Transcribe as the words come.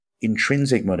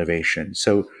intrinsic motivation.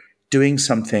 So doing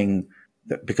something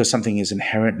because something is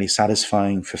inherently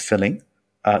satisfying, fulfilling,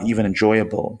 even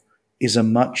enjoyable, is a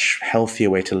much healthier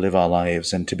way to live our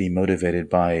lives and to be motivated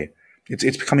by.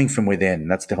 It's coming from within.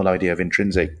 That's the whole idea of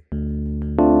intrinsic.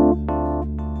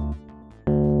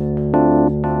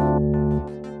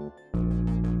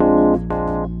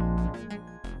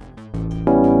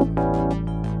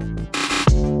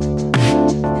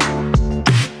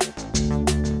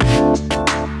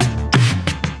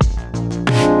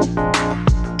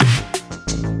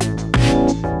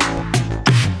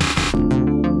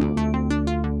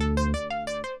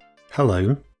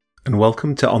 Hello, and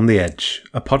welcome to On the Edge,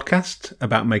 a podcast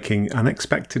about making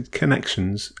unexpected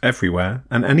connections everywhere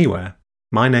and anywhere.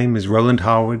 My name is Roland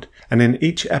Harwood, and in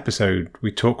each episode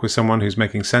we talk with someone who's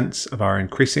making sense of our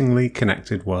increasingly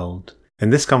connected world.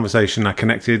 In this conversation I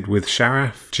connected with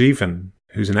Sharaf Jeevan,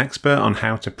 who's an expert on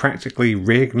how to practically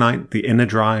reignite the inner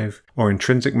drive or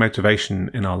intrinsic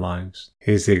motivation in our lives.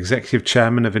 He is the executive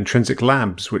chairman of Intrinsic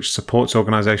Labs, which supports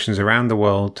organizations around the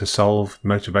world to solve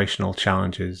motivational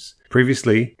challenges.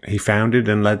 Previously, he founded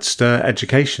and led Stir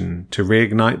Education to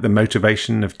reignite the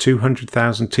motivation of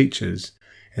 200,000 teachers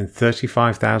in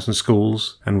 35,000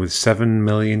 schools and with 7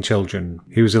 million children.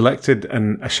 He was elected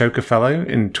an Ashoka Fellow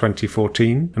in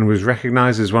 2014 and was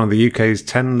recognised as one of the UK's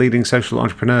 10 leading social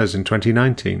entrepreneurs in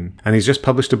 2019. And he's just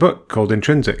published a book called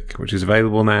Intrinsic, which is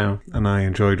available now, and I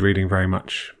enjoyed reading very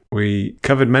much. We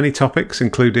covered many topics,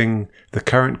 including the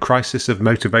current crisis of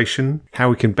motivation, how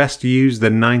we can best use the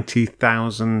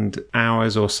 90,000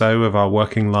 hours or so of our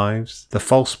working lives, the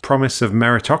false promise of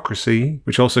meritocracy,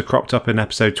 which also cropped up in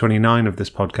episode 29 of this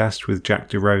podcast with Jack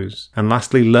DeRose, and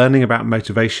lastly, learning about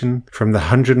motivation from the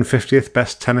 150th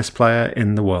best tennis player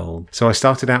in the world. So I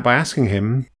started out by asking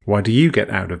him, why do you get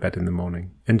out of bed in the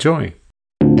morning? Enjoy.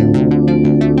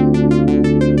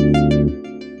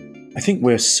 I think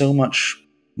we're so much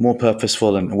more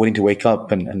purposeful and willing to wake up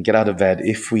and get out of bed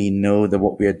if we know that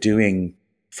what we are doing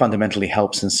fundamentally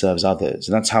helps and serves others.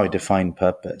 And that's how I define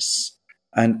purpose.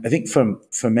 And I think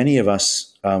for many of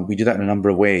us, we do that in a number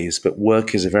of ways, but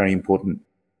work is a very important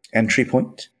entry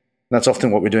point. That's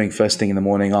often what we're doing first thing in the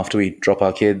morning after we drop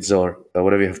our kids or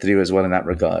whatever we have to do as well in that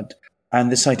regard.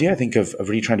 And this idea, I think, of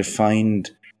really trying to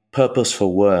find purpose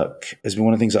for work has been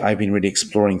one of the things that I've been really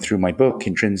exploring through my book,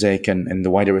 Intrinsic, and the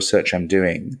wider research I'm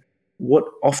doing. What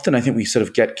often I think we sort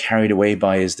of get carried away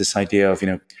by is this idea of,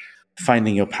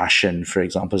 finding your passion, for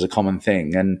example, is a common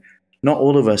thing. And not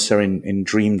all of us are in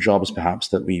dream jobs, perhaps,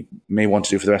 that we may want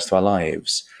to do for the rest of our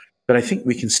lives. But I think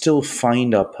we can still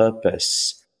find our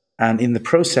purpose and in the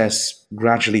process,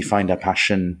 gradually find our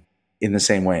passion in the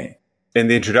same way. In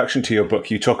the introduction to your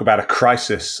book, you talk about a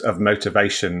crisis of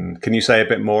motivation. Can you say a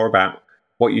bit more about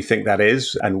what you think that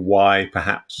is and why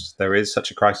perhaps there is such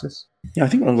a crisis? Yeah, I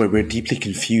think we're deeply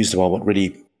confused about what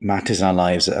really matters in our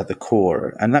lives at the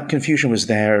core. And that confusion was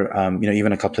there,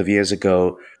 even a couple of years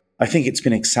ago. I think it's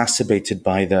been exacerbated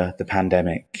by the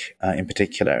pandemic in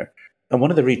particular. And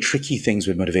one of the really tricky things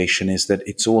with motivation is that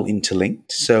it's all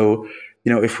interlinked. So,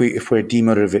 if we're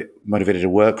demotivated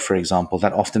at work, for example,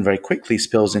 that often very quickly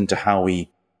spills into how we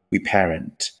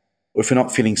parent. Or if we're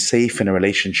not feeling safe in a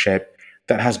relationship,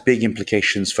 that has big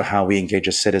implications for how we engage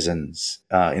as citizens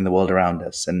in the world around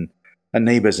us and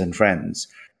neighbors and friends.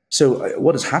 So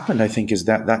what has happened, I think, is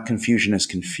that confusion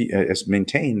is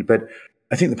maintained. But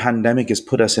I think the pandemic has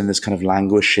put us in this kind of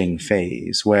languishing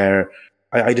phase where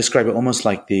I describe it almost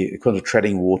like the equivalent of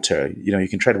treading water. You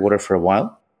can tread water for a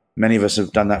while. Many of us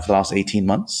have done that for the last 18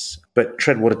 months. But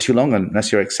tread water too long,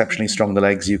 unless you're exceptionally strong in the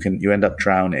legs, you end up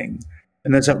drowning.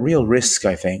 And there's a real risk,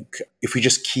 I think, if we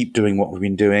just keep doing what we've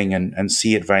been doing and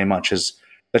see it very much as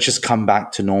let's just come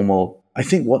back to normal. I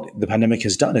think what the pandemic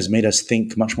has done is made us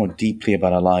think much more deeply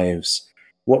about our lives,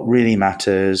 what really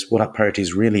matters, what our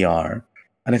priorities really are.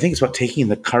 And I think it's about taking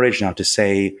the courage now to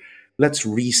say, let's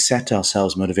reset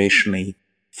ourselves motivationally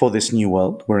for this new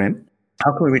world we're in.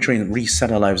 How can we try and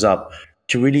reset our lives up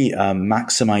to really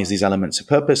maximize these elements of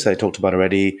purpose that I talked about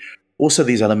already? Also,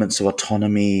 these elements of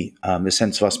autonomy, the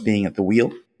sense of us being at the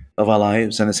wheel of our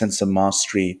lives and the sense of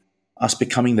mastery, us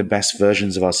becoming the best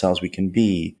versions of ourselves we can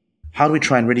be. How do we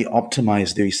try and really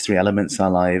optimize these three elements in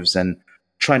our lives and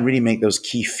try and really make those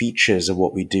key features of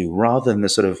what we do rather than the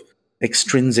sort of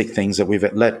extrinsic things that we've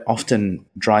let often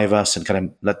drive us and kind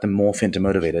of let them morph into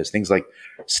motivators, things like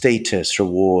status,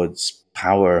 rewards,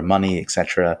 power, money,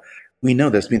 etc. We know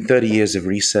there's been 30 years of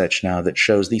research now that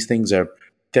shows these things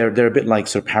they're a bit like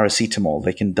sort of paracetamol.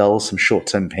 They can dull some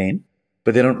short-term pain,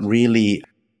 but they don't really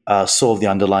solve the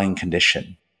underlying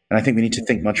condition. And I think we need to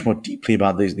think much more deeply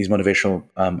about these motivational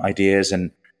ideas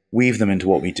and weave them into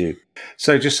what we do.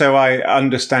 So just so I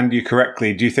understand you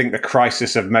correctly, do you think the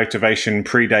crisis of motivation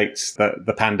predates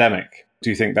the pandemic? Do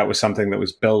you think that was something that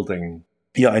was building?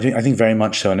 Yeah, I think very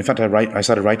much so. And in fact, I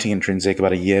started writing Intrinsic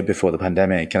about a year before the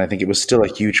pandemic, and I think it was still a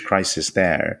huge crisis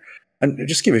there. And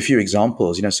just give a few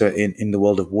examples, so in the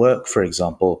world of work, for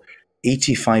example,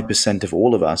 85% of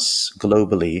all of us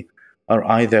globally are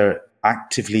either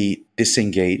actively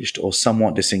disengaged or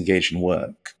somewhat disengaged in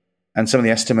work. And some of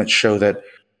the estimates show that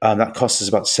that costs us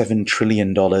about $7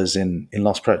 trillion in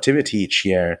lost productivity each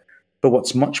year. But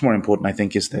what's much more important, I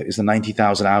think, is the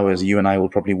 90,000 hours you and I will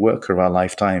probably work over our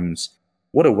lifetimes.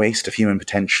 What a waste of human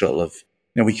potential of,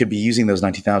 we could be using those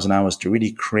 90,000 hours to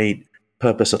really create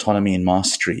purpose, autonomy, and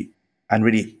mastery, and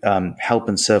really help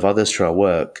and serve others through our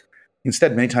work.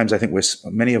 Instead, many times I think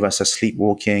many of us are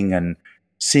sleepwalking and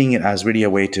seeing it as really a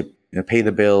way to pay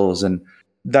the bills, and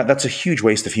that's a huge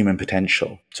waste of human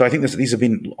potential. So I think these have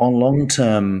been on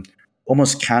long-term,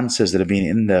 almost cancers that have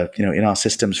been in our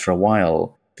systems for a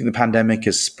while. I think the pandemic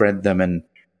has spread them and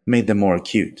made them more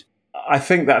acute. I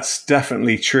think that's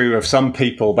definitely true of some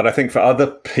people, but I think for other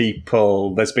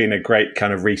people, there's been a great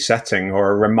kind of resetting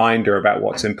or a reminder about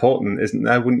what's important, isn't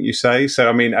there, wouldn't you say? So,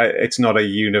 I mean, it's not a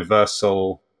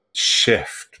universal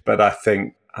shift, but I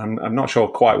think I'm not sure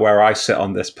quite where I sit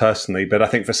on this personally, but I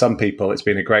think for some people, it's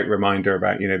been a great reminder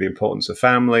about, the importance of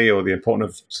family or the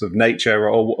importance of sort of nature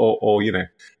or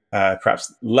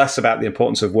perhaps less about the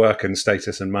importance of work and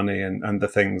status and money and the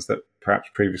things that perhaps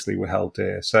previously were held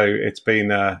dear. So it's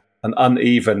been an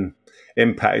uneven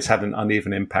impact. It's had an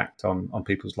uneven impact on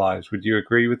people's lives. Would you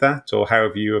agree with that? Or how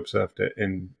have you observed it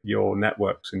in your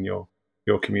networks and your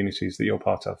communities that you're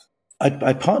part of?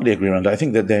 I partly agree on that. I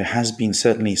think that there has been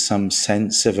certainly some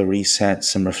sense of a reset,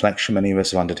 some reflection many of us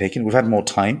have undertaken. We've had more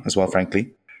time as well,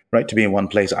 frankly, right, to be in one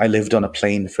place. I lived on a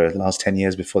plane for the last 10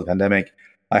 years before the pandemic.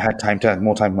 I had time to have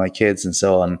more time with my kids and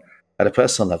so on at a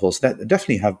personal level. So that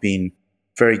definitely have been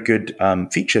very good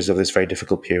features of this very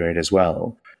difficult period as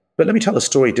well. But let me tell a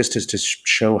story just to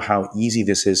show how easy it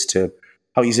is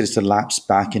to lapse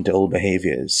back into old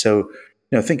behaviors. So,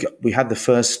 I think we had the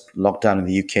first lockdown in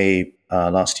the UK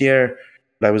last year.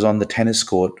 I was on the tennis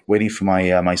court waiting for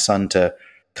my son to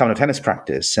come to tennis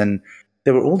practice, and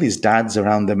there were all these dads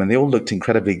around them, and they all looked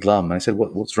incredibly glum. And I said,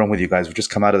 "What's wrong with you guys? We've just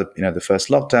come out of the first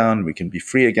lockdown. We can be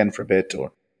free again for a bit,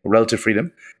 or relative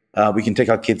freedom. We can take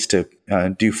our kids to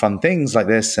do fun things like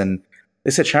this." And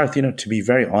they said, "Sharath, to be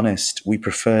very honest, we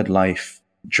preferred life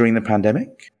during the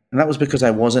pandemic. And that was because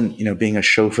I wasn't, being a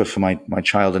chauffeur for my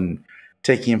child and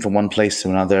taking him from one place to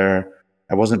another.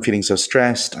 I wasn't feeling so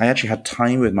stressed. I actually had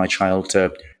time with my child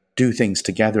to do things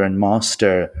together and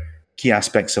master key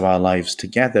aspects of our lives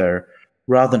together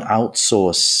rather than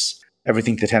outsource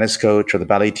everything to the tennis coach or the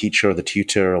ballet teacher or the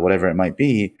tutor or whatever it might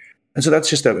be." And so that's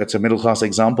just it's a middle-class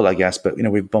example, I guess. But,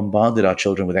 we've bombarded our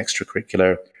children with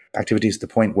extracurricular activities to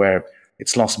the point where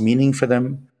it's lost meaning for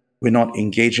them. We're not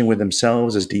engaging with them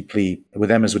as deeply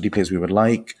as we would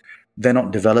like. They're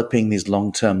not developing these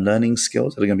long-term learning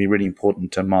skills that are going to be really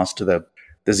important to master the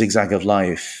zigzag of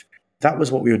life. That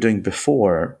was what we were doing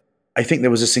before. I think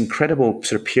there was this incredible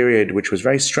sort of period which was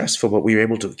very stressful, but we were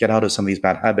able to get out of some of these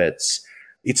bad habits.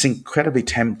 It's incredibly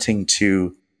tempting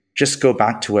to just go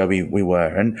back to where we were.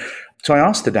 And so I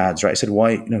asked the dads, right? I said,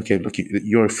 "Why? Okay, look,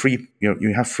 you're free.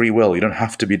 You have free will. You don't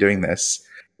have to be doing this.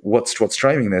 What's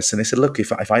driving this?" And they said, "Look,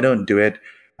 if I don't do it,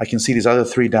 I can see these other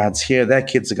three dads here. Their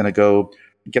kids are going to go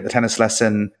get the tennis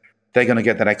lesson. They're going to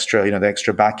get that extra, the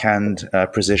extra backhand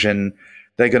precision.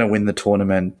 They're going to win the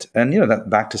tournament." And, that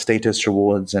back to status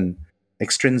rewards and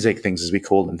extrinsic things, as we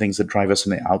call them, things that drive us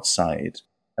from the outside.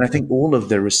 And I think all of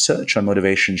the research on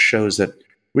motivation shows that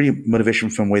really motivation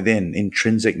from within,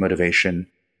 intrinsic motivation,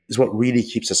 is what really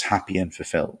keeps us happy and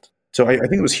fulfilled. So I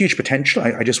think it was huge potential.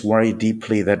 I just worry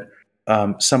deeply that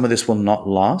some of this will not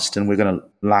last, and we're going to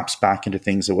lapse back into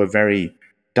things that were very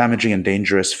damaging and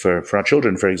dangerous for our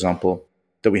children, for example,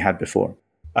 that we had before.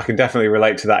 I can definitely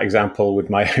relate to that example with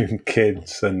my own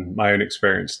kids and my own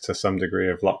experience to some degree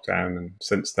of lockdown and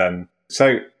since then.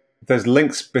 So there's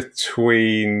links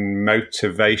between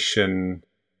motivation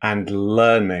and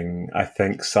learning, I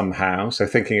think, somehow. So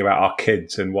thinking about our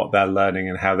kids and what they're learning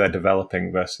and how they're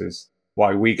developing versus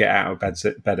why we get out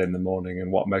of bed in the morning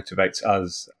and what motivates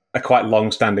us. A quite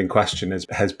long-standing question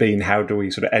has been, how do we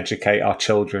sort of educate our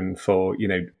children for,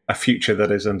 a future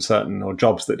that is uncertain or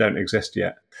jobs that don't exist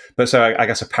yet? But so I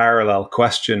guess a parallel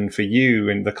question for you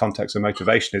in the context of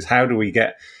motivation is, how do we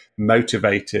get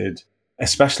motivated,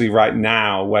 especially right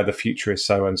now where the future is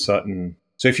so uncertain?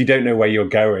 So if you don't know where you're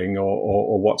going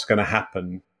or what's going to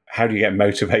happen, how do you get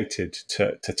motivated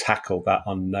to tackle that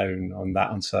unknown and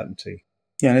that uncertainty?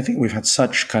 Yeah, and I think we've had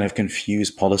such kind of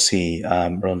confused policy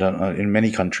in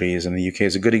many countries, and the UK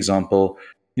is a good example.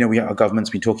 Our government's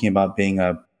been talking about being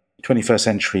a 21st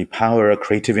century power, a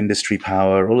creative industry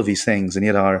power, all of these things, and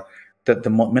yet the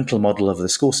mental model of the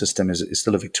school system is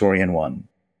still a Victorian one.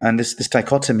 And this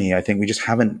dichotomy, I think we just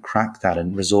haven't cracked that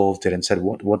and resolved it and said,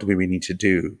 what do we really need to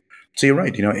do? So you're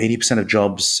right. 80% of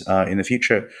jobs in the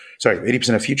future,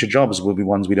 80% of future jobs will be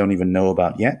ones we don't even know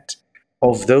about yet.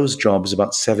 Of those jobs,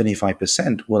 about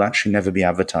 75% will actually never be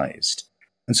advertised.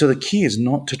 And so the key is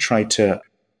not to try to,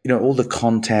 all the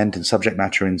content and subject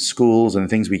matter in schools and the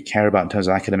things we care about in terms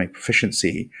of academic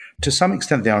proficiency, to some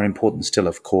extent they are important still,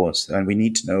 of course. And we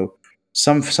need to know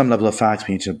some level of facts.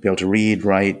 We need to be able to read,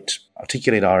 write,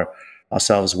 articulate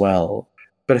ourselves well.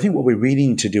 But I think what we really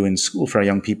need to do in school for our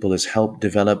young people is help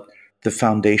develop the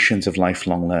foundations of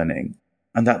lifelong learning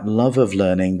and that love of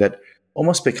learning that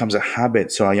almost becomes a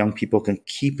habit so our young people can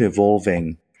keep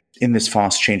evolving in this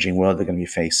fast changing world they're going to be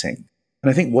facing. And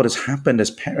I think what has happened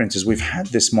as parents is we've had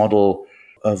this model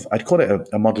of, I'd call it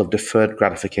a model of deferred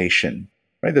gratification,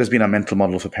 right? There's been a mental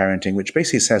model for parenting, which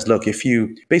basically says, look, if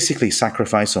you basically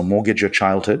sacrifice or mortgage your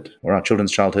childhood or our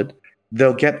children's childhood,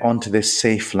 they'll get onto this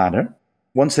safe ladder.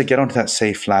 Once they get onto that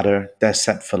safe ladder, they're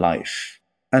set for life.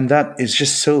 And that is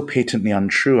just so patently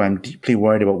untrue. I'm deeply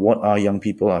worried about what our young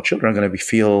people, our children are going to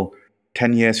feel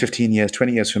 10 years, 15 years,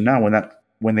 20 years from now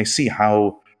when they see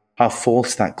how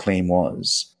false that claim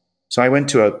was. So I went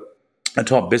to a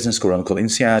top business school called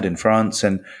INSEAD in France,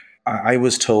 and I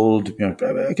was told,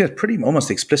 I guess pretty almost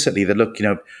explicitly that, look,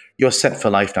 you're set for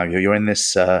life now. You're in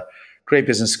this great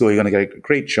business school. You're going to get a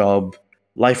great job.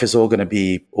 Life is all going to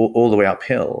be all the way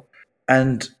uphill.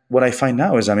 And what I find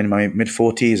now is I'm in my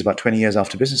mid-40s, about 20 years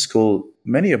after business school.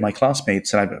 Many of my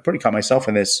classmates, and I probably count myself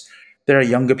in this, there are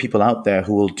younger people out there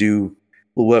who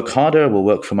will work harder, will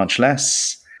work for much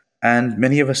less. And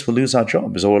many of us will lose our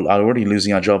jobs or are already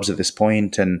losing our jobs at this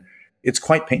point. And it's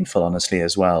quite painful, honestly,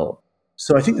 as well.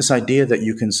 So I think this idea that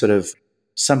you can sort of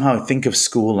somehow think of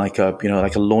school like a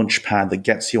launch pad that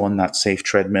gets you on that safe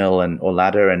treadmill or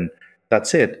ladder, and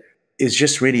that's it, is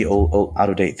just really all out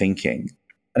of date thinking.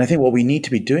 And I think what we need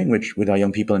to be doing with our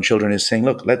young people and children is saying,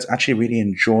 look, let's actually really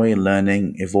enjoy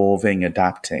learning, evolving,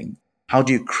 adapting. How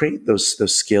do you create those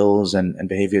skills and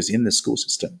behaviors in the school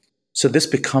system? So this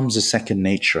becomes a second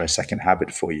nature, a second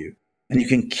habit for you. And you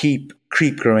can keep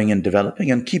growing and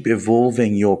developing and keep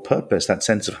evolving your purpose, that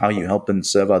sense of how you help and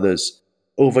serve others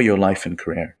over your life and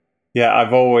career. Yeah,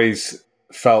 I've always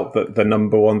felt that the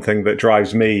number one thing that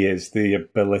drives me is the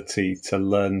ability to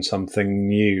learn something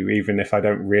new, even if I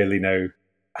don't really know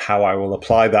how I will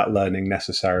apply that learning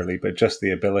necessarily, but just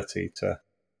the ability to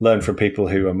learn from people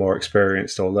who are more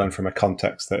experienced or learn from a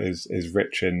context that is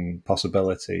rich in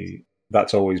possibility.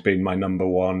 That's always been my number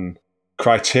one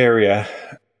criteria.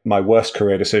 My worst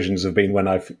career decisions have been when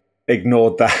I've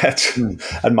ignored that.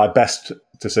 And my best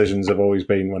decisions have always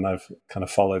been when I've kind of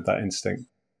followed that instinct.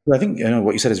 Well, I think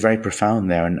what you said is very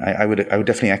profound there. And I would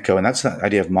definitely echo, and that's that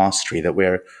idea of mastery that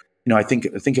we're, I think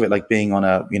of it like being on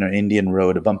a, an Indian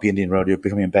road, a bumpy Indian road. You're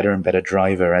becoming a better and better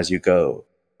driver as you go.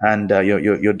 And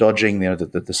you're dodging,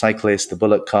 the cyclist, the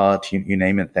bullock cart, you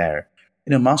name it there.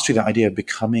 Mastery, the idea of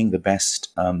becoming the best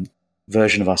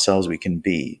version of ourselves we can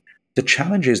be. The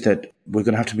challenge is that we're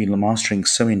going to have to be mastering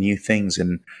so many new things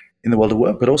in the world of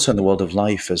work, but also in the world of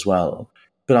life as well.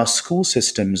 But our school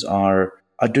systems are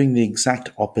doing the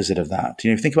exact opposite of that. If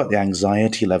you think about the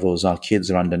anxiety levels our kids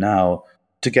are under now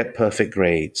to get perfect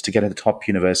grades, to get into top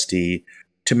university,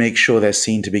 to make sure they're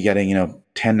seen to be getting,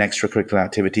 10 extracurricular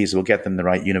activities that will get them the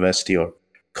right university or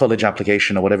college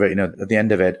application or whatever, at the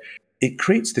end of it, it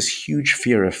creates this huge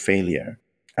fear of failure.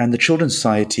 And the Children's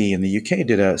Society in the UK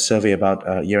did a survey about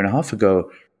a year and a half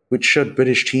ago, which showed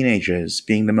British teenagers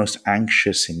being the most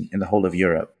anxious in the whole of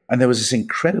Europe. And there was this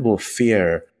incredible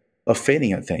fear of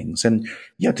failing at things. And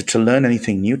yeah, to learn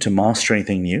anything new, to master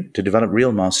anything new, to develop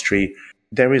real mastery,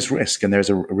 there is risk. And there's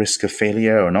a risk of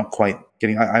failure or not quite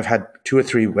getting. I've had 2 or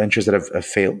 3 ventures that have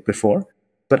failed before,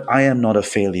 but I am not a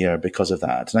failure because of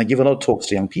that. And I give a lot of talks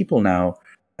to young people now.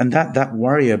 And that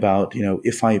worry about,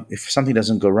 if something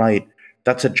doesn't go right,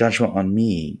 that's a judgment on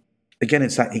me. Again,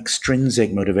 it's that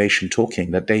extrinsic motivation talking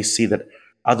that they see that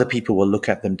other people will look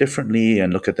at them differently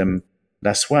and look at them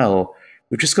less well.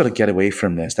 We've just got to get away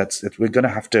from this. We're going to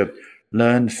have to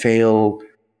learn, fail,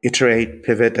 iterate,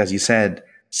 pivot, as you said,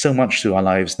 so much through our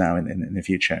lives now in the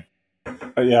future.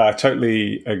 Yeah, I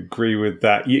totally agree with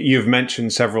that. You've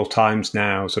mentioned several times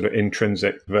now sort of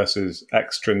intrinsic versus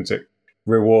extrinsic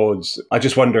rewards. I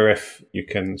just wonder if you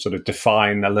can sort of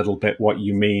define a little bit what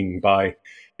you mean by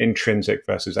intrinsic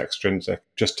versus extrinsic,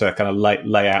 just to kind of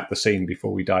lay out the scene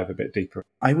before we dive a bit deeper?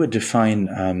 I would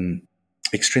define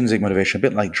extrinsic motivation a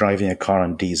bit like driving a car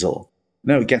on diesel.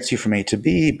 No, it gets you from A to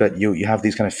B, but you have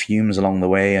these kind of fumes along the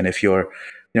way. And if you're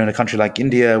in a country like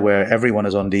India where everyone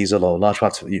is on diesel, or large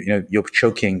parts of you're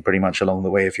choking pretty much along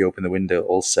the way if you open the window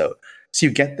also. So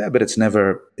you get there, but it's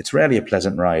rarely a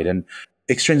pleasant ride. And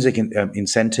extrinsic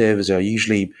incentives are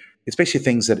usually, it's basically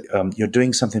things that you're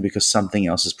doing something because something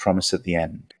else is promised at the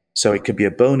end. So it could be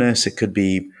a bonus, it could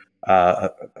be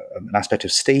an aspect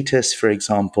of status, for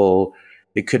example.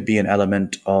 It could be an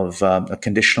element of a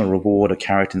conditional reward, a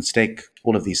carrot and stick,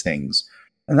 all of these things.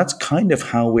 And that's kind of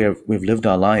how we've lived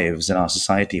our lives in our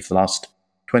society for the last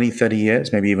 20, 30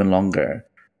 years, maybe even longer.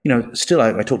 Still,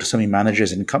 I talk to so many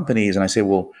managers in companies and I say,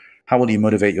 well, how will you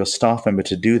motivate your staff member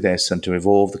to do this and to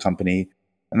evolve the company?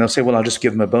 And they'll say, well, I'll just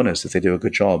give them a bonus if they do a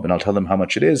good job, and I'll tell them how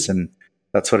much it is, and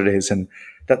that's what it is. And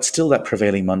that's still that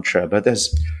prevailing mantra. But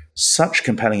there's such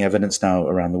compelling evidence now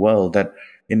around the world that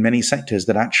in many sectors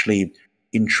that actually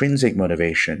intrinsic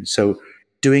motivation, so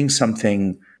doing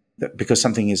something because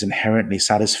something is inherently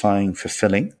satisfying,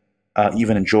 fulfilling,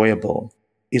 even enjoyable,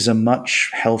 is a much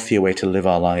healthier way to live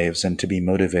our lives and to be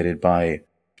motivated by.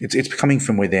 It's coming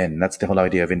from within. That's the whole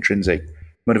idea of intrinsic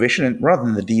motivation. And rather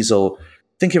than the diesel,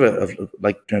 think of it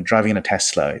like driving in a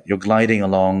Tesla. You're gliding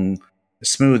along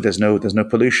smooth. There's no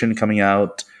pollution coming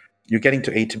out. You're getting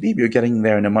to A to B, but you're getting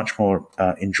there in a much more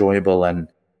enjoyable and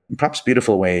perhaps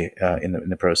beautiful way in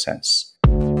the process.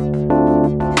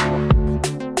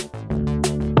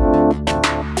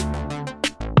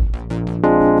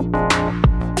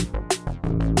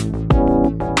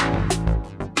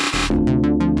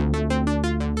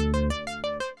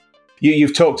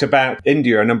 You've talked about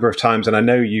India a number of times, and I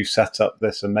know you set up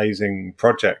this amazing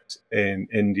project in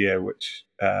India, which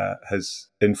has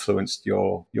influenced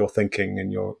your thinking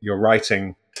and your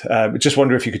writing. Just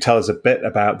wonder if you could tell us a bit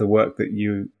about the work that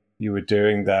you were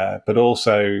doing there, but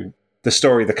also the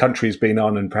story the country's been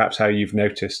on, and perhaps how you've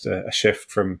noticed a shift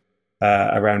from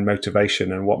around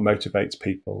motivation and what motivates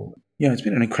people. Yeah, it's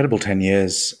been an incredible 10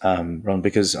 years, Ron,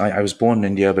 because I was born in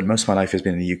India, but most of my life has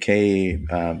been in the UK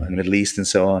and the Middle East and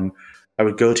so on. I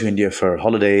would go to India for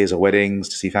holidays or weddings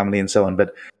to see family and so on.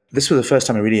 But this was the first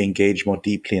time I really engaged more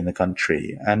deeply in the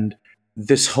country. And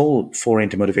this whole foray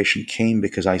into motivation came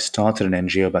because I started an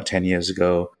NGO about 10 years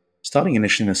ago, starting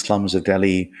initially in the slums of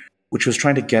Delhi, which was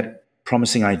trying to get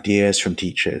promising ideas from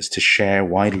teachers to share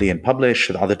widely and publish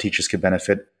so that other teachers could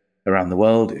benefit around the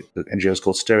world. The NGO is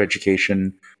called Stir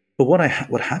Education. But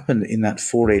what happened in that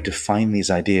foray to find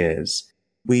these ideas,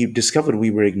 we discovered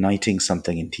we were igniting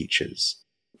something in teachers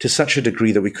to such a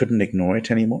degree that we couldn't ignore it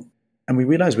anymore. And we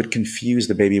realized we'd confuse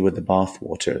the baby with the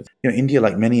bathwater. India,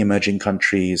 like many emerging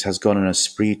countries, has gone on a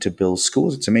spree to build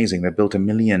schools. It's amazing. They've built 1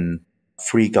 million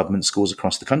free government schools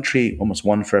across the country, almost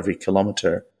one for every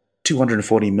kilometer.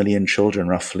 240 million children,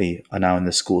 roughly, are now in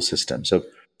the school system. So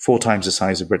 4 times the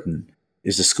size of Britain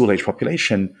is the school-age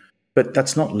population. But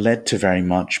that's not led to very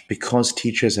much because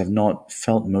teachers have not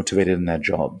felt motivated in their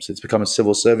jobs. It's become a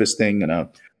civil service thing and a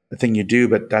thing you do,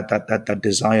 but that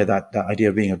desire, that idea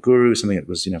of being a guru, something that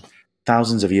was,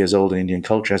 thousands of years old in Indian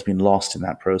culture, has been lost in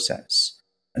that process.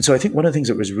 And so I think one of the things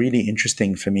that was really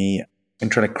interesting for me in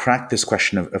trying to crack this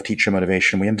question of teacher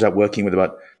motivation, we ended up working with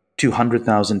about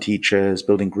 200,000 teachers,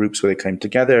 building groups where they came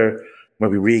together, where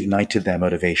we reignited their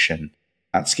motivation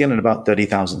at scale in about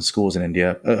 30,000 schools in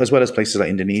India, as well as places like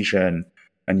Indonesia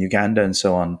and Uganda and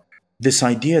so on. This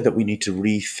idea that we need to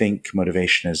rethink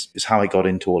motivation is how I got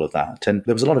into all of that. And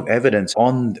there was a lot of evidence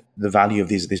on the value of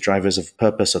these drivers of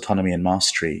purpose, autonomy, and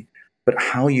mastery. But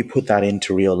how you put that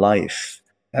into real life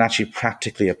and actually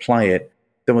practically apply it,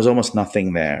 there was almost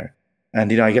nothing there.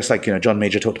 And, I guess John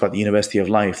Major talked about the University of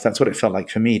Life. That's what it felt like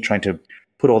for me, trying to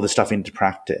put all this stuff into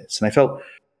practice. And I felt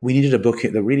we needed a book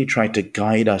that really tried to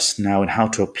guide us now in how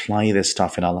to apply this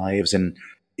stuff in our lives and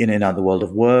in the world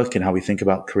of work, and how we think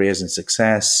about careers and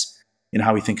success, in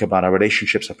how we think about our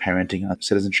relationships, our parenting, our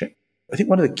citizenship. I think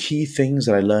one of the key things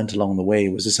that I learned along the way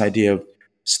was this idea of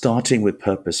starting with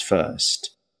purpose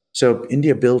first. So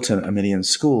India built 1 million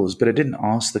schools, but it didn't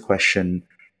ask the question,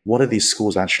 what are these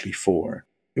schools actually for?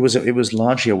 It was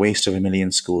largely a waste of 1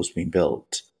 million schools being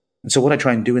built. And so what I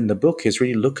try and do in the book is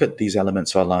really look at these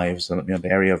elements of our lives, the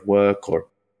area of work or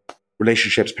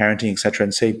relationships, parenting, etc.,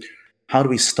 and say, how do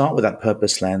we start with that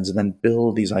purpose lens and then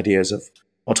build these ideas of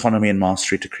autonomy and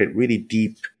mastery to create really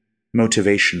deep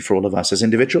motivation for all of us as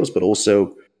individuals, but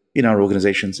also in our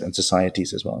organizations and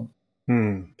societies as well.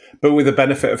 But with the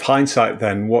benefit of hindsight,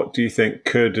 then, what do you think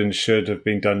could and should have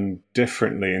been done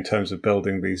differently in terms of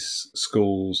building these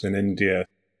schools in India?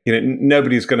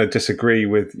 nobody's going to disagree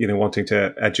with, wanting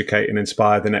to educate and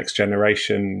inspire the next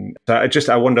generation. So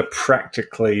I wonder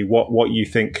practically what you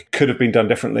think could have been done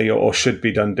differently or should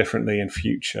be done differently in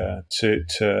future to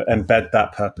embed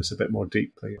that purpose a bit more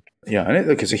deeply. Yeah, and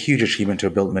it's a huge achievement to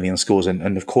have built a million schools.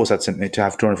 And of course, that's to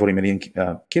have 240 million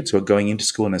kids who are going into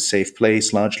school in a safe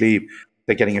place, largely.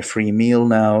 They're getting a free meal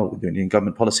now in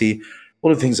government policy.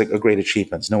 All of the things are great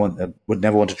achievements. No one would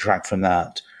never want to detract from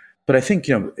that. But I think,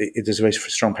 there's a very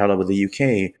strong parallel with the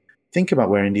UK. Think about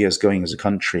where India is going as a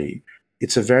country.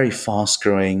 It's a very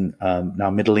fast-growing,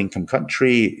 now middle-income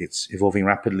country. It's evolving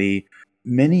rapidly.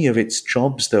 Many of its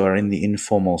jobs, though, are in the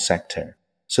informal sector.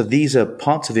 So these are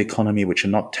parts of the economy which are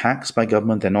not taxed by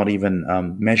government. They're not even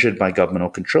measured by government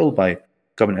or controlled by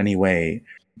government in any way.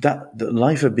 That the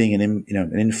life of being an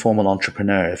informal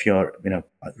entrepreneur, if you've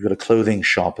got a clothing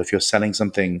shop, if you're selling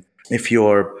something, if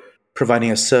you're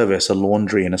providing a service, a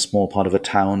laundry in a small part of a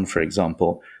town, for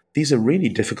example, these are really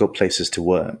difficult places to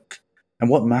work. And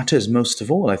what matters most of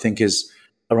all, I think, is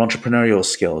our entrepreneurial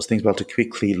skills, things about to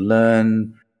quickly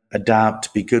learn,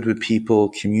 adapt, be good with people,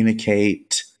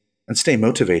 communicate, and stay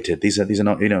motivated. These are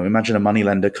not, imagine a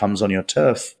moneylender comes on your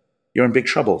turf, you're in big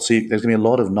trouble. So there's going to be a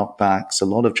lot of knockbacks, a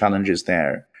lot of challenges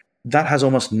there. That has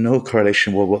almost no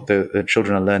correlation with what the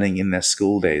children are learning in their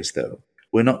school days, though.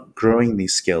 We're not growing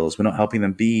these skills. We're not helping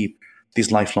them be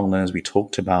these lifelong learners we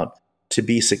talked about to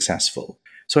be successful.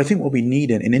 So I think what we need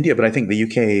in India, but I think the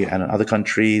UK and other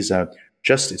countries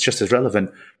it's just as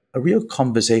relevant, a real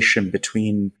conversation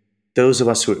between those of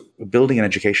us who are building an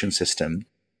education system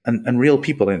and real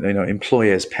people,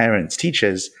 employers, parents,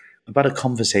 teachers, about a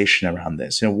conversation around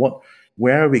this.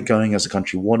 Where are we going as a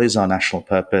country? What is our national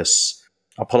purpose?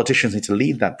 Our politicians need to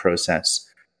lead that process.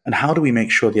 And how do we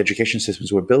make sure the education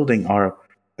systems we're building are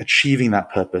achieving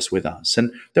that purpose with us?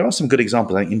 And there are some good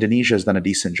examples. I think Indonesia has done a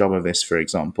decent job of this, for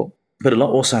example. But a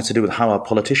lot also has to do with how our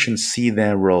politicians see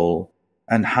their role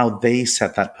and how they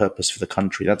set that purpose for the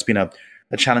country. That's been a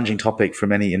challenging topic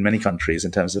in many countries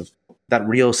in terms of that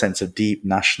real sense of deep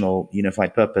national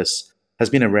unified purpose has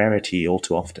been a rarity all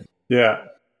too often. Yeah.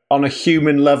 On a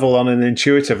human level, on an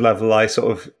intuitive level, I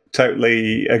sort of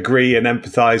totally agree and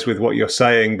empathize with what you're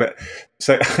saying. But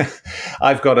so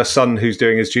I've got a son who's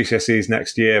doing his GCSEs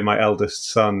next year, my eldest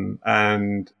son,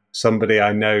 and somebody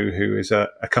I know who is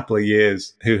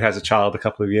who has a child a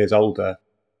couple of years older.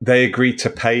 They agreed to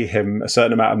pay him a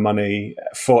certain amount of money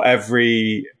for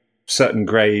every certain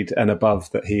grade and above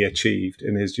that he achieved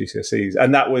in his GCSEs.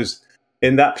 And that was,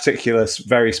 in that particular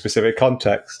very specific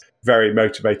context, very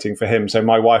motivating for him. So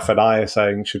my wife and I are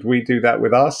saying, should we do that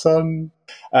with our son?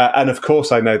 And of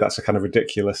course, I know that's a kind of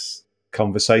ridiculous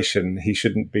conversation. He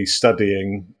shouldn't be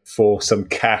studying for some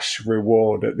cash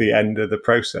reward at the end of the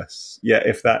process. Yet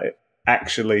if that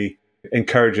actually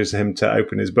encourages him to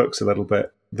open his books a little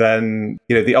bit, then,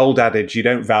 the old adage, you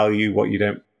don't value what you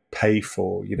don't pay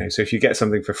for, so if you get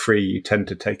something for free, you tend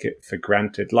to take it for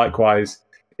granted. Likewise,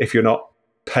 if you're not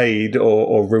paid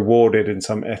or rewarded in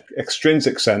some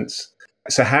extrinsic sense.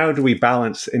 So how do we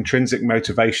balance intrinsic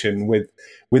motivation with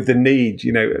the need,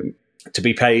 to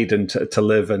be paid and to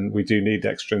live? And we do need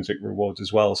extrinsic rewards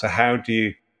as well. So how do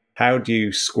you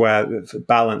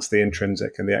balance the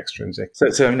intrinsic and the extrinsic?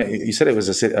 So you said it was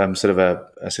a sort of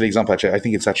a silly example. Actually, I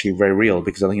think it's actually very real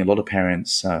because I think a lot of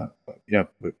parents,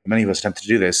 many of us attempt to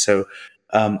do this. So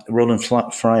Roland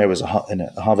Fryer was a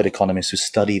Harvard economist who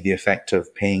studied the effect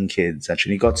of paying kids.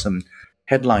 Actually, he got some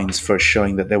headlines for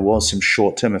showing that there was some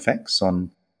short-term effects on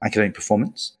academic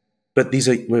performance. But these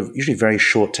were usually very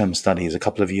short-term studies, a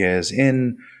couple of years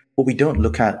in. What we don't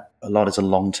look at a lot is a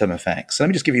long-term effect. So let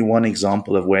me just give you one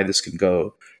example of where this can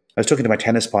go. I was talking to my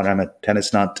tennis partner, I'm a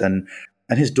tennis nut, and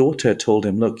his daughter told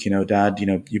him, look, Dad,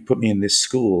 you put me in this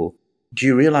school. Do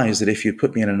you realize that if you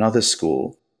put me in another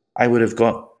school, I would have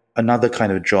got another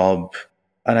kind of job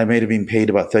and I may have been paid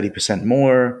about 30%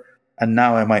 more. And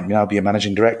now I might now be a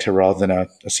managing director rather than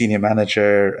a senior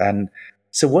manager. And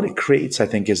so what it creates, I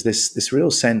think, is this real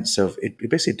sense of it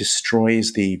basically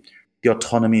destroys the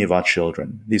autonomy of our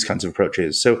children, these kinds of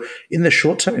approaches. So in the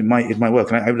short term, it might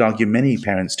work. And I would argue many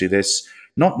parents do this,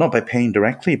 not by paying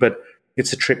directly, but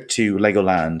it's a trip to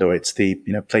Legoland, or it's the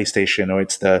PlayStation, or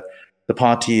it's the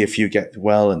party if you get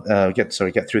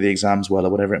through the exams well, or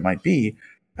whatever it might be.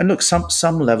 And look,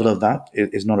 some level of that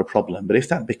is not a problem. But if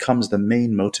that becomes the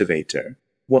main motivator,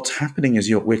 what's happening is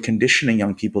we're conditioning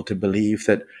young people to believe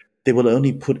that they will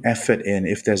only put effort in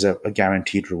if there's a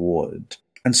guaranteed reward.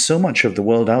 And so much of the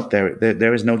world out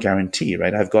there is no guarantee,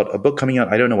 right? I've got a book coming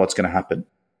out. I don't know what's going to happen,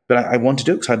 but I want to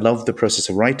do it because I love the process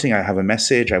of writing. I have a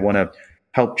message. I want to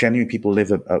help genuine people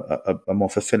live a more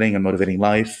fulfilling and motivating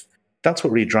life. That's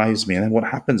what really drives me. And then what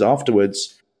happens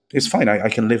afterwards, it's fine. I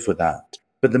can live with that.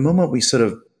 But the moment we sort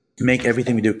of make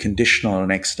everything we do conditional on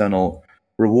an external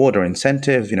reward or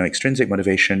incentive, extrinsic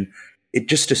motivation, it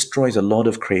just destroys a lot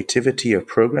of creativity, of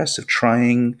progress, of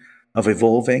trying, of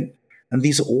evolving. And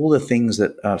these are all the things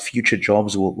that future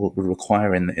jobs will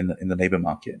require in the labor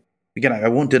market. Again, I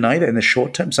won't deny that in the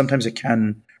short term, sometimes it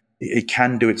can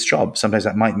do its job. Sometimes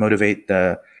that might motivate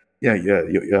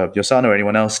your son or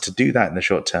anyone else to do that in the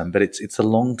short term. But it's the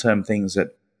long term things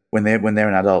that when they're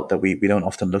an adult that we don't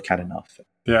often look at enough.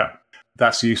 Yeah,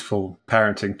 that's useful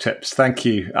parenting tips. Thank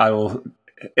you. I will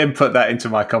input that into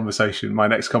my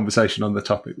next conversation on the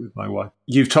topic with my wife.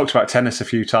 You've talked about tennis a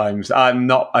few times. I'm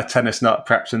not a tennis nut,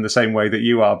 perhaps in the same way that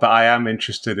you are, but I am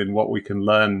interested in what we can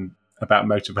learn about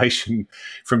motivation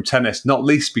from tennis, not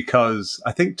least because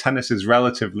I think tennis is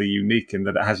relatively unique in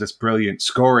that it has this brilliant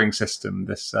scoring system,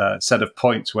 this set of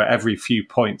points where every few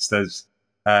points there's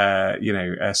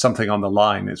something on the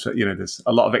line. It's, there's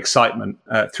a lot of excitement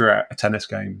throughout a tennis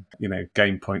game,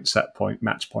 game point, set point,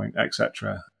 match point,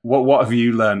 etc. What have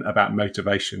you learned about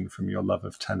motivation from your love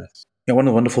of tennis? Yeah, one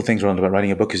of the wonderful things, Roland, about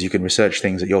writing a book is you can research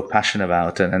things that you're passionate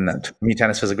about. And for me,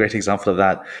 tennis was a great example of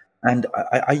that. And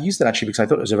I use that actually because I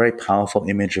thought it was a very powerful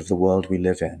image of the world we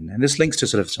live in. And this links to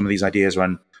sort of some of these ideas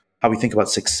around how we think about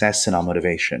success and our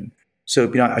motivation.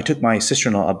 So, I took my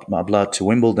sister-in-law, Abla, to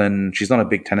Wimbledon. She's not a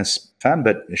big tennis fan,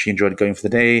 but she enjoyed going for the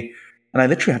day. And I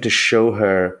literally had to show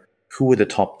her who were the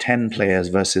top 10 players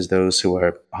versus those who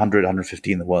were 100,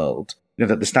 150 in the world.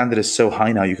 That the standard is so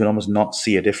high now, you can almost not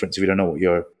see a difference if you don't know what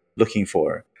you're looking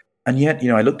for. And yet,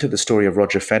 I looked at the story of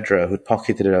Roger Federer, who'd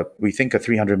pocketed a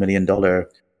 $300 million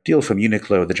deal from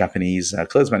Uniqlo, the Japanese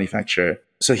clothes manufacturer.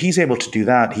 So he's able to do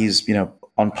that. He's,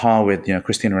 on par with,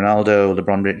 Cristiano Ronaldo,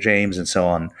 LeBron James, and so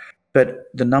on. But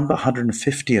the number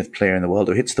 150th player in the world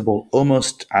who hits the ball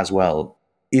almost as well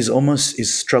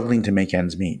is struggling to make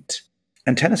ends meet.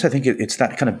 And tennis, I think it's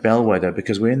that kind of bellwether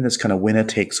because we're in this kind of winner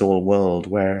takes all world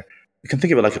where you can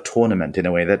think of it like a tournament in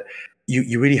a way that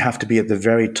you really have to be at the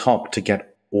very top to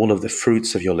get all of the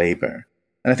fruits of your labor.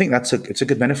 And I think it's a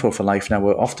good metaphor for life now,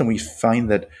 where often we find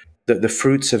that the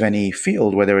fruits of any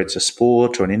field, whether it's a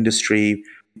sport or an industry,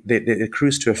 they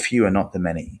accrues to a few and not the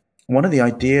many. One of the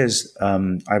ideas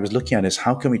I was looking at is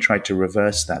how can we try to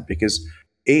reverse that? Because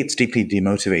it's deeply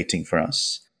demotivating for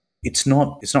us. It's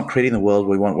not creating the world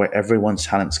we want, where everyone's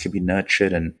talents can be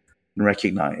nurtured and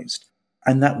recognized.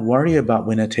 And that worry about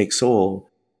winner takes all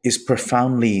is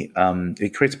profoundly,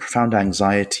 it creates profound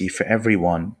anxiety for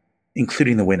everyone,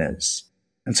 including the winners.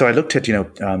 And so I looked at,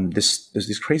 there's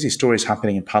these crazy stories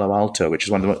happening in Palo Alto, which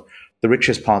is one of the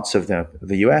richest parts of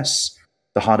the US,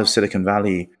 the heart of Silicon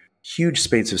Valley, huge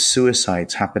spades of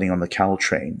suicides happening on the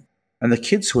Caltrain. And the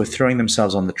kids who were throwing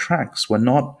themselves on the tracks were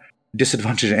not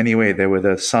disadvantaged in any way. They were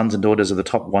the sons and daughters of the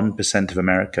top 1% of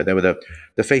America. They were the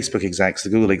Facebook execs, the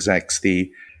Google execs,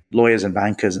 the lawyers and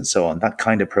bankers and so on, that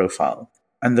kind of profile.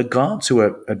 And the guards who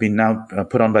had been now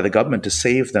put on by the government to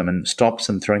save them and stop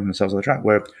them throwing themselves on the track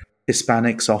were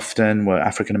Hispanics, often were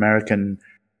African-American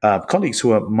colleagues who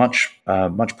were much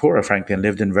poorer, frankly, and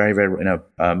lived in very, very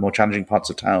more challenging parts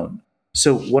of town.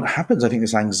 So what happens, I think,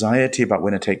 this anxiety about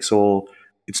winner takes all,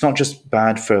 it's not just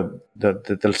bad for the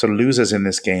sort of losers in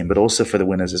this game, but also for the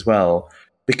winners as well,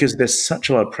 because there's such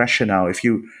a lot of pressure now. If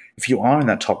you are in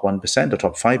that top 1% or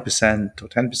top 5% or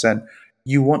 10%,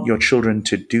 you want your children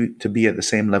to be at the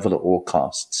same level at all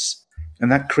costs.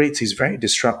 And that creates these very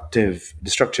destructive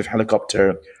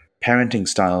helicopter parenting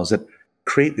styles that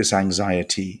create this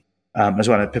anxiety as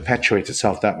well, and it perpetuates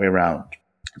itself that way around.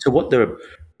 So what the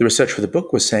research for the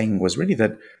book was saying was really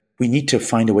that we need to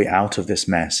find a way out of this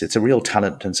mess. It's a real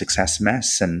talent and success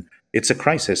mess, and it's a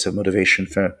crisis of motivation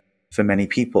for many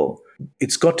people.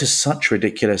 It's got to such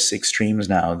ridiculous extremes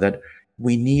now that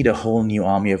we need a whole new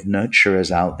army of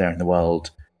nurturers out there in the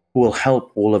world who will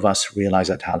help all of us realize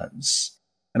our talents.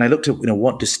 And I looked at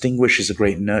what distinguishes a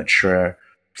great nurturer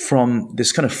from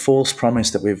this kind of false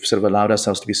promise that we've sort of allowed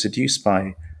ourselves to be seduced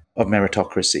by of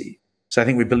meritocracy. So I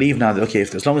think we believe now that, okay,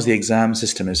 as long as the exam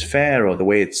system is fair or the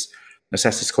way it's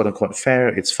assessed is quote unquote fair,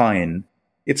 it's fine.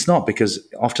 It's not, because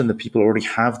often the people who already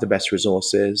have the best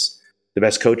resources, the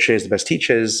best coaches, the best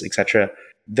teachers, etc.,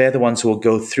 they're the ones who will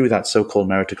go through that so-called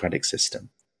meritocratic system.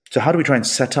 So how do we try and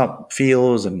set up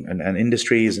fields and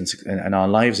industries and our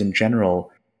lives in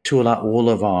general to allow all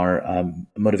of our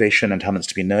motivation and talents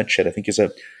to be nurtured? I think is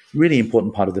a really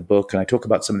important part of the book. And I talk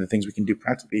about some of the things we can do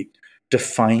practically to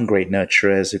find great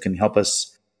nurturers who can help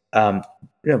us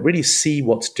really see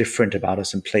what's different about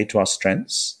us and play to our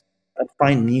strengths, and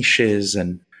find niches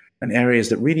and areas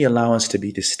that really allow us to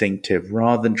be distinctive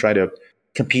rather than try to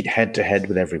compete head to head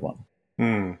with everyone.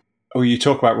 Oh, you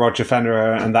talk about Roger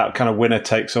Federer and that kind of winner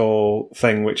takes all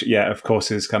thing, which, yeah, of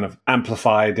course, is kind of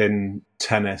amplified in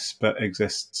tennis, but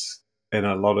exists in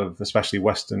a lot of, especially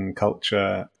Western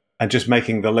culture. And just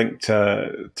making the link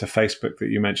to Facebook that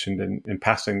you mentioned in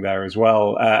passing there as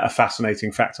well. A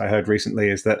fascinating fact I heard recently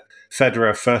is that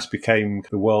Federer first became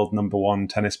the world number one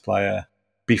tennis player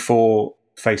before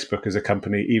Facebook as a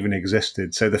company even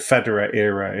existed. So the Federer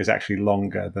era is actually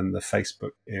longer than the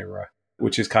Facebook era,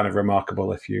 which is kind of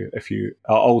remarkable if you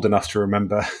are old enough to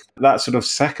remember. That sort of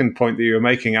second point that you were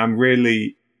making, I'm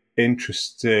really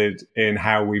interested in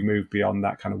how we move beyond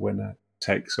that kind of winner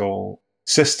takes all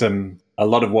system. A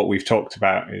lot of what we've talked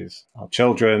about is our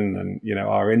children and,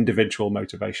 our individual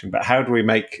motivation, but how do we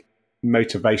make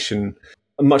motivation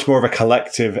much more of a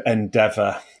collective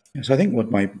endeavor? So I think what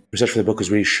my research for the book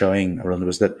was really showing, Roland,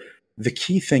 was that the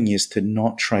key thing is to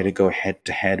not try to go head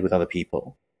to head with other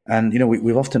people. And,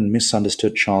 we've often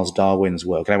misunderstood Charles Darwin's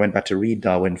work. And I went back to read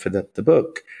Darwin for the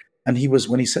book. And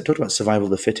when he talked about survival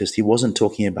of the fittest, he wasn't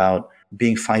talking about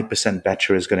being 5%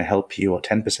 better is going to help you, or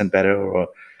 10% better, or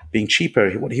being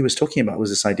cheaper. What he was talking about was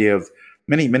this idea of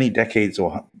many, many decades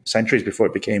or centuries before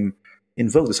it became in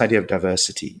vogue, this idea of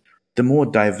diversity. The more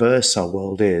diverse our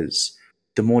world is,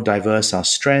 the more diverse our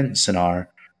strengths and our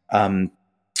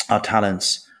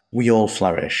talents, we all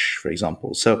flourish, for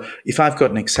example. So if I've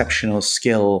got an exceptional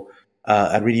skill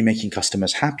at really making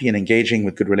customers happy and engaging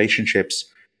with good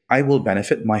relationships, I will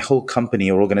benefit. My whole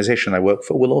company or organization I work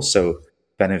for will also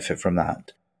benefit from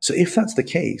that. So if that's the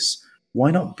case, why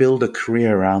not build a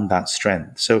career around that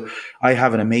strength? So I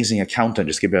have an amazing accountant,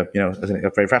 just give you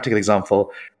a very practical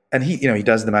example. And he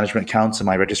does the management accounts and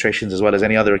my registrations as well as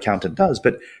any other accountant does,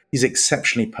 but he's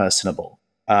exceptionally personable.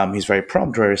 He's very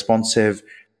prompt, very responsive.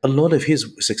 A lot of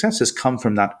his successes come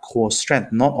from that core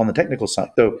strength, not on the technical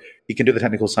side, though he can do the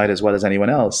technical side as well as anyone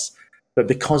else, but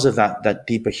because of that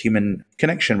deeper human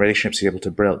connection, relationships he's able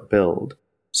to build.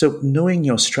 So knowing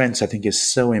your strengths, I think, is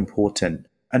so important,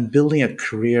 and building a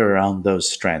career around those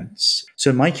strengths. So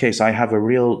in my case, I have a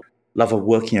real love of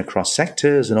working across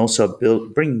sectors and also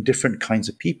bring different kinds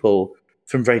of people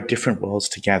from very different worlds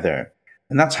together.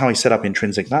 And that's how I set up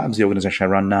Intrinsic Labs, the organization I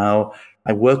run now.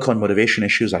 I work on motivation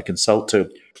issues. I consult to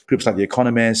groups like The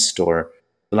Economist or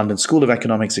the London School of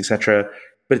Economics, etc.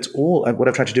 But it's all, what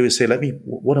I've tried to do is say,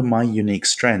 what are my unique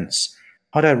strengths?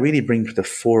 How do I really bring to the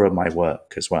fore of my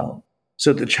work as well?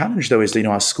 So the challenge, though, is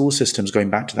our school systems, going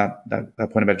back to that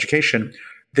point of education,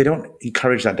 they don't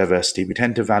encourage that diversity. We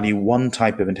tend to value one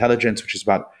type of intelligence, which is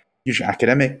about usually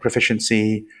academic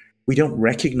proficiency. We don't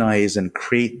recognize and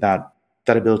create that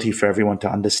ability for everyone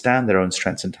to understand their own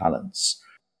strengths and talents.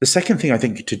 The second thing I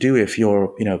think to do, if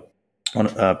you're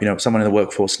someone in the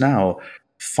workforce now,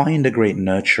 find a great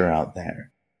nurturer out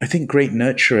there. I think great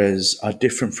nurturers are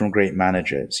different from great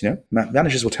managers.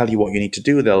 Managers will tell you what you need to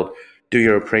do. They'll do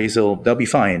your appraisal. They'll be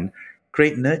fine.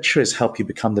 Great nurturers help you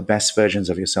become the best versions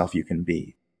of yourself you can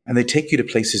be. And they take you to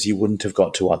places you wouldn't have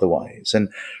got to otherwise. And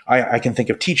I can think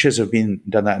of teachers who have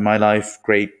done that in my life,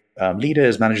 great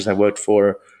leaders, managers I worked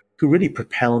for, who really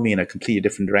propel me in a completely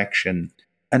different direction.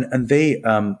 And they,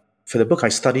 for the book, I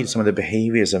studied some of the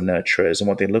behaviors of nurturers and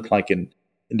what they look like in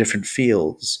different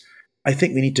fields. I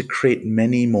think we need to create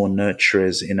many more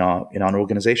nurturers in our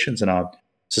organizations and our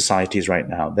societies right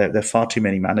now. There are far too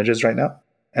many managers right now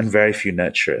and very few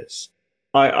nurturers.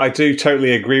 I do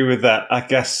totally agree with that. I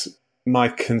guess my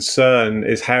concern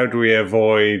is, how do we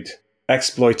avoid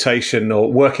exploitation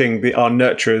or working our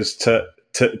nurturers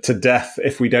to death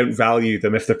if we don't value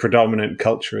them, if the predominant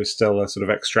culture is still a sort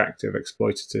of extractive,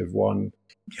 exploitative one?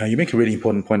 Yeah, you make a really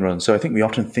important point, Ron. So I think we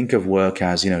often think of work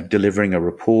as, delivering a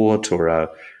report or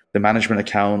the management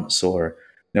accounts, or,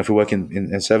 if we work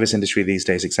in the service industry these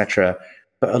days, etc.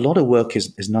 But a lot of work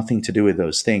is nothing to do with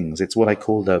those things. It's what I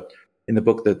call in the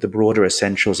book, the broader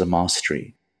essentials of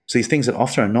mastery. So these things that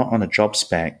often are not on a job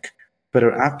spec, but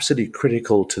are absolutely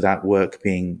critical to that work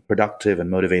being productive and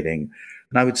motivating.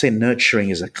 And I would say nurturing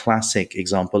is a classic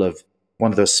example of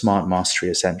one of those smart mastery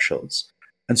essentials.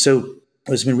 And so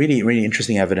there's been really, really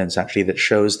interesting evidence, actually, that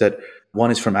shows that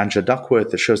one is from Angela Duckworth,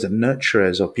 that shows that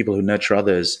nurturers, or people who nurture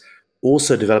others,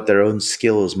 also develop their own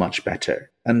skills much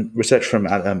better. And research from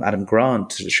Adam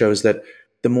Grant shows that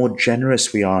the more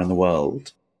generous we are in the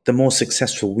world, the more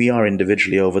successful we are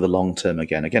individually over the long term.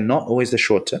 Again, not always the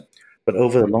short term, but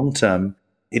over the long term,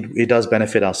 it does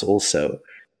benefit us also.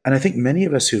 And I think many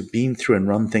of us who've been through and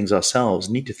run things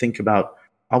ourselves need to think about,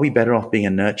 are we better off being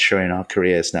a nurturer in our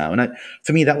careers now? And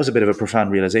for me, that was a bit of a profound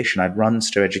realization. I'd run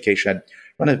Stowe Education. I'd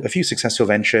run a few successful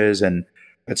ventures, and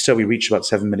at Stowe we reached about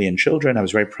 7 million children. I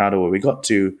was very proud of where we got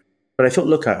to. But I thought,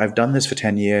 look, I've done this for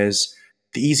 10 years.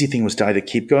 the easy thing was to either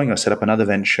keep going or set up another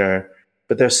venture.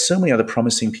 But there's so many other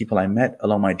promising people I met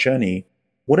along my journey.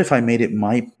 What if I made it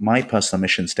my personal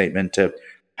mission statement to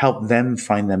help them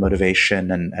find their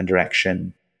motivation and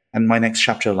direction, and my next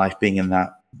chapter of life being in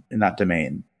that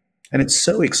domain? And it's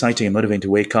so exciting and motivating to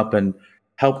wake up and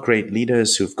help great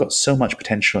leaders who've got so much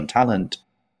potential and talent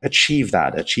achieve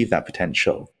that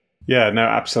potential. Yeah, no,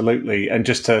 absolutely. And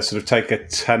just to sort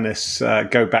of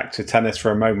go back to tennis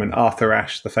for a moment, Arthur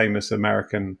Ashe, the famous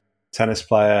American tennis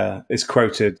player, is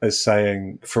quoted as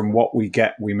saying, "From what we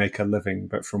get, we make a living,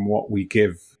 but from what we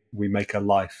give, we make a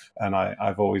life." And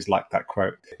I've always liked that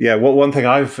quote. Yeah, well, one thing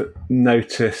I've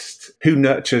noticed, who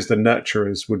nurtures the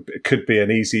nurturers could be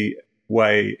an easy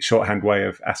shorthand way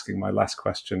of asking my last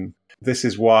question. This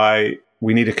is why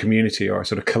we need a community or a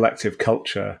sort of collective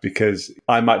culture, because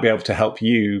I might be able to help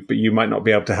you, but you might not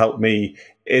be able to help me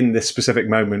in this specific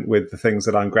moment with the things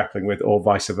that I'm grappling with, or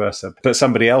vice versa. But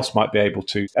somebody else might be able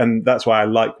to. And that's why I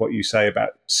like what you say about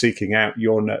seeking out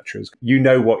your nurturers. You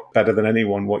know better than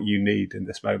anyone what you need in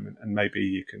this moment. And maybe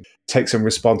you can take some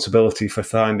responsibility for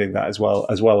finding that as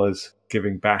well as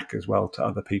giving back as well to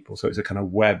other people. So it's a kind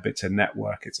of web, it's a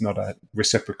network. It's not a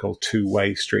reciprocal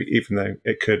two-way street, even though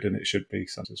it could and it should be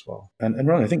such as well. And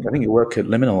Ron, I think your work at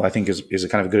Liminal, I think, is a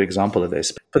kind of a good example of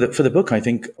this. For the book, I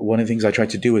think one of the things I tried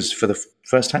to do is, for the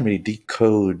first time, really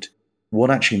decode what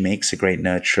actually makes a great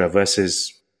nurturer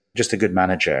versus just a good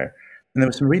manager. And there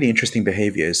were some really interesting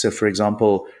behaviors. So, for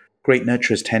example, great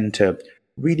nurturers tend to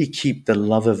really keep the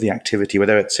love of the activity,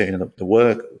 whether it's the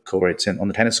work or it's on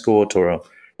the tennis court or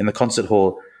in the concert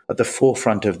hall, at the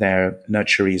forefront of their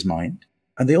nurturee's mind.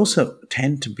 And they also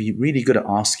tend to be really good at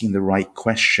asking the right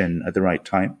question at the right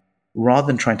time, rather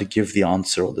than trying to give the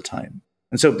answer all the time.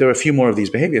 And so there are a few more of these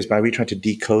behaviors, but we tried to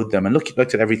decode them and looked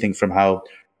at everything from how,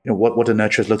 what do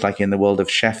nurturers look like in the world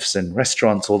of chefs and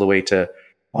restaurants, all the way to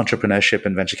entrepreneurship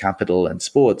and venture capital and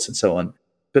sports and so on.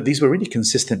 But these were really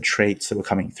consistent traits that were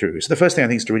coming through. So the first thing I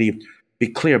think is to really be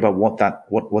clear about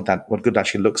what good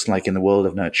actually looks like in the world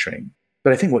of nurturing.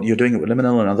 But I think what you're doing with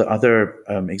Liminal and other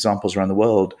examples around the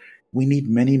world, we need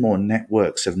many more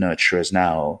networks of nurturers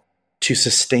now to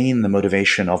sustain the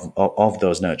motivation of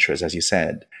those nurturers, as you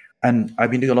said. And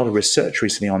I've been doing a lot of research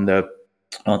recently on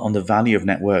the value of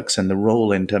networks and the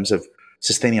role in terms of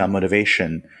sustaining our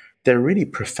motivation. There are really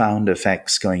profound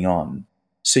effects going on.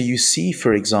 So you see,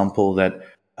 for example, that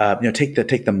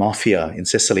take the mafia in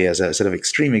Sicily as a sort of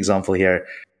extreme example here.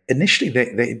 Initially,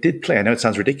 they did play, I know it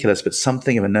sounds ridiculous, but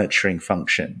something of a nurturing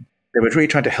function. They were really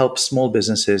trying to help small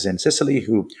businesses in Sicily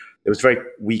there was very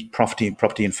weak property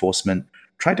enforcement,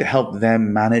 trying to help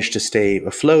them manage to stay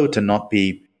afloat and not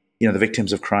be, the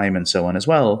victims of crime and so on as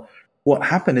well. What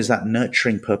happened is that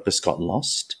nurturing purpose got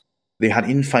lost. They had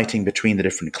infighting between the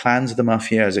different clans of the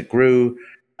mafia as it grew.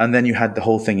 And then you had the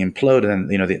whole thing implode, and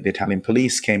the Italian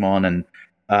police came on and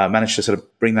managed to sort of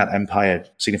bring that empire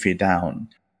significantly down.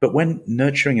 But when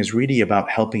nurturing is really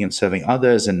about helping and serving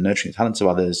others and nurturing the talents of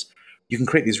others, you can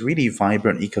create these really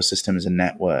vibrant ecosystems and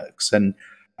networks. And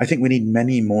I think we need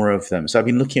many more of them. So I've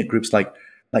been looking at groups like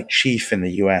Chief in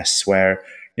the US, where,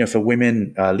 for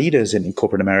women leaders in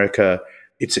corporate America,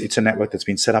 it's a network that's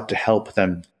been set up to help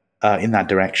them in that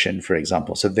direction, for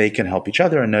example, so they can help each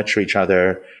other and nurture each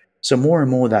other. So more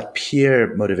and more that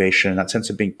peer motivation, that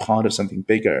sense of being part of something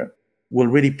bigger, will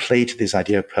really play to this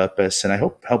idea of purpose. And I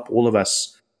hope help all of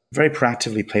us very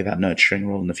proactively play that nurturing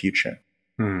role in the future.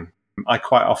 I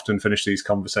quite often finish these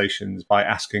conversations by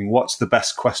asking, what's the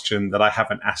best question that I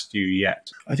haven't asked you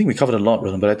yet? I think we covered a lot,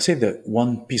 Roland, but I'd say that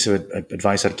one piece of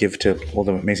advice I'd give to all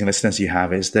the amazing listeners you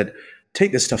have is that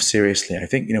take this stuff seriously. I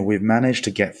think, we've managed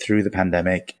to get through the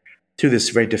pandemic, through this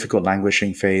very difficult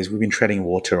languishing phase. We've been treading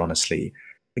water, honestly.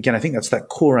 Again, I think that's that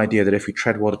core idea that if we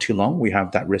tread water too long, we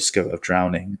have that risk of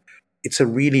drowning. It's a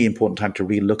really important time to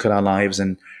relook at our lives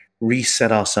and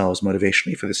reset ourselves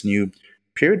motivationally for this new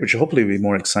period, which hopefully will be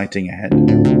more exciting ahead.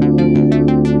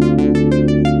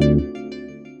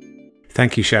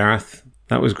 Thank you, Sharath.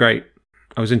 That was great.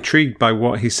 I was intrigued by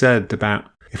what he said about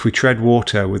if we tread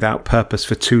water without purpose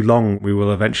for too long, we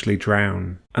will eventually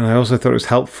drown. And I also thought it was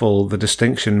helpful, the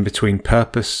distinction between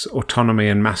purpose, autonomy,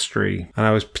 and mastery. And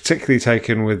I was particularly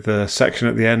taken with the section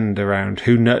at the end around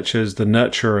who nurtures the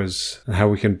nurturers and how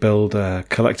we can build a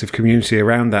collective community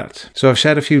around that. So I've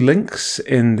shared a few links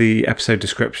in the episode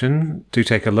description. Do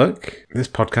take a look. This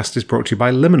podcast is brought to you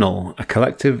by Liminal, a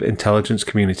collective intelligence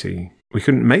community. We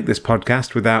couldn't make this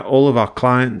podcast without all of our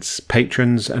clients,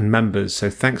 patrons, and members, so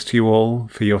thanks to you all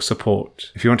for your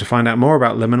support. If you want to find out more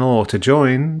about Liminal or to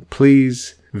join,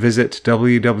 please visit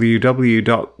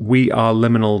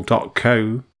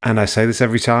www.weareliminal.co And I say this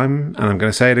every time, and I'm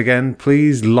going to say it again.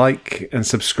 Please like and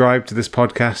subscribe to this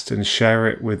podcast and share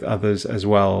it with others as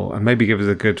well. And maybe give us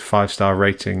a good 5-star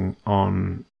rating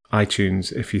on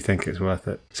iTunes if you think it's worth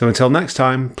it. So until next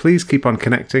time, please keep on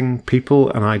connecting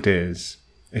people and ideas.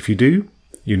 If you do,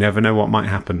 you never know what might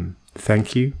happen.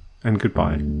 Thank you and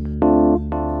goodbye.